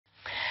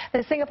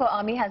The Singapore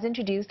Army has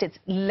introduced its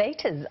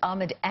latest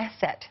armoured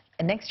asset,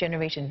 a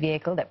next-generation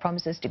vehicle that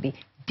promises to be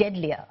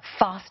deadlier,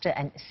 faster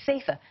and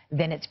safer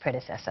than its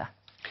predecessor.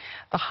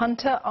 The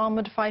Hunter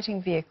armoured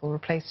fighting vehicle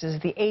replaces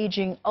the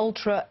aging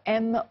Ultra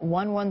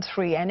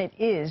M113, and it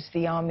is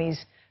the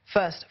Army's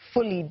first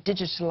fully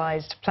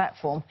digitalised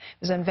platform.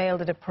 It was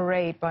unveiled at a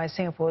parade by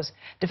Singapore's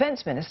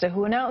Defence Minister,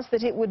 who announced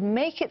that it would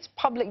make its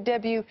public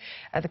debut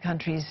at the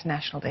country's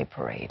National Day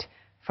parade.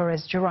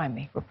 Faraz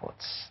Juraimi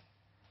reports.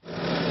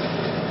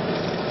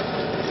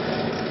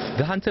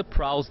 The Hunter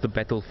prowls the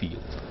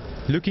battlefield,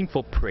 looking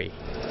for prey.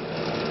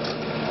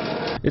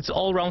 Its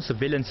all-round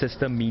surveillance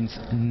system means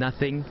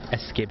nothing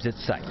escapes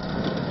its sight.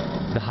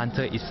 The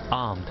Hunter is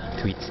armed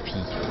to its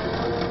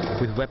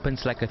teeth, with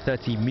weapons like a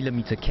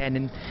 30mm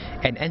cannon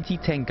and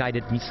anti-tank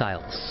guided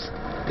missiles.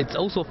 It's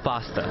also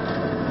faster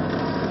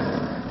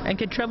and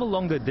can travel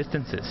longer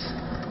distances.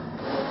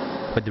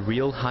 But the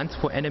real hunt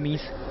for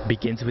enemies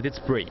begins with its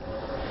brain,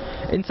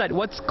 inside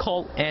what's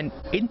called an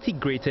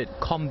integrated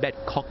combat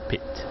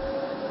cockpit.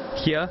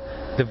 Here,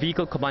 the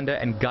vehicle commander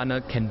and gunner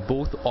can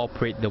both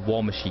operate the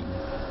war machine,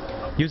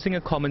 using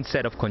a common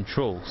set of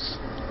controls.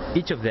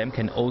 Each of them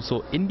can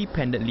also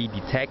independently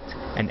detect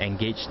and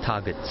engage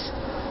targets.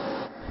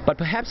 But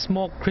perhaps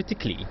more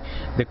critically,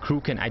 the crew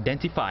can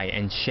identify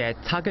and share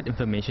target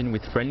information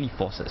with friendly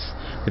forces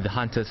with the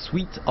Hunter's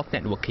suite of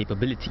network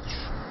capabilities.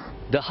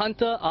 The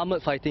Hunter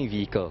armoured fighting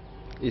vehicle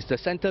is the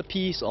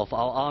centerpiece of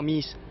our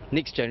Army's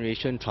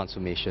next-generation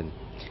transformation.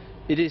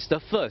 It is the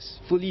first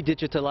fully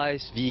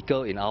digitalised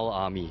vehicle in our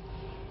Army,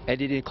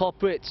 and it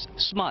incorporates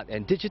smart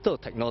and digital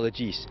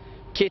technologies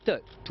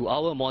catered to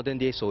our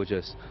modern-day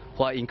soldiers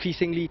who are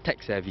increasingly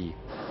tech-savvy.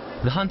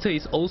 The Hunter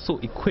is also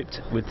equipped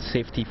with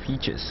safety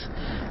features,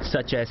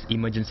 such as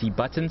emergency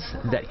buttons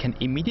that can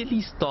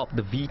immediately stop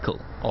the vehicle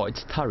or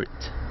its turret.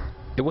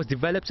 It was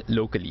developed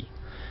locally,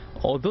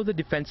 although the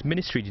Defence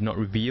Ministry did not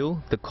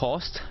reveal the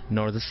cost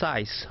nor the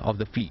size of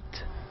the fleet.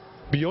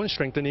 Beyond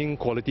strengthening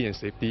quality and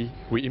safety,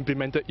 we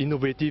implemented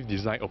innovative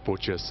design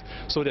approaches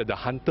so that the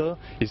Hunter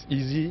is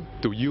easy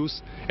to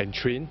use and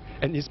train,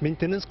 and its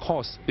maintenance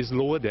cost is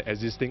lower than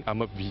existing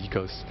armoured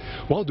vehicles.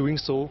 While doing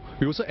so,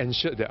 we also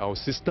ensured that our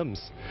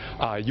systems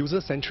are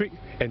user-centric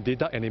and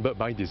data-enabled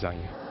by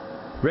design.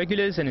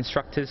 Regulars and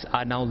instructors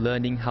are now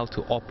learning how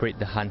to operate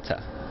the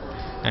Hunter,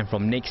 and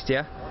from next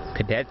year,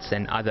 cadets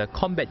and other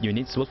combat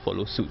units will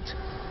follow suit,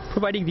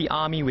 providing the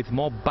Army with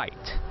more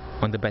bite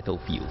on the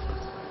battlefield.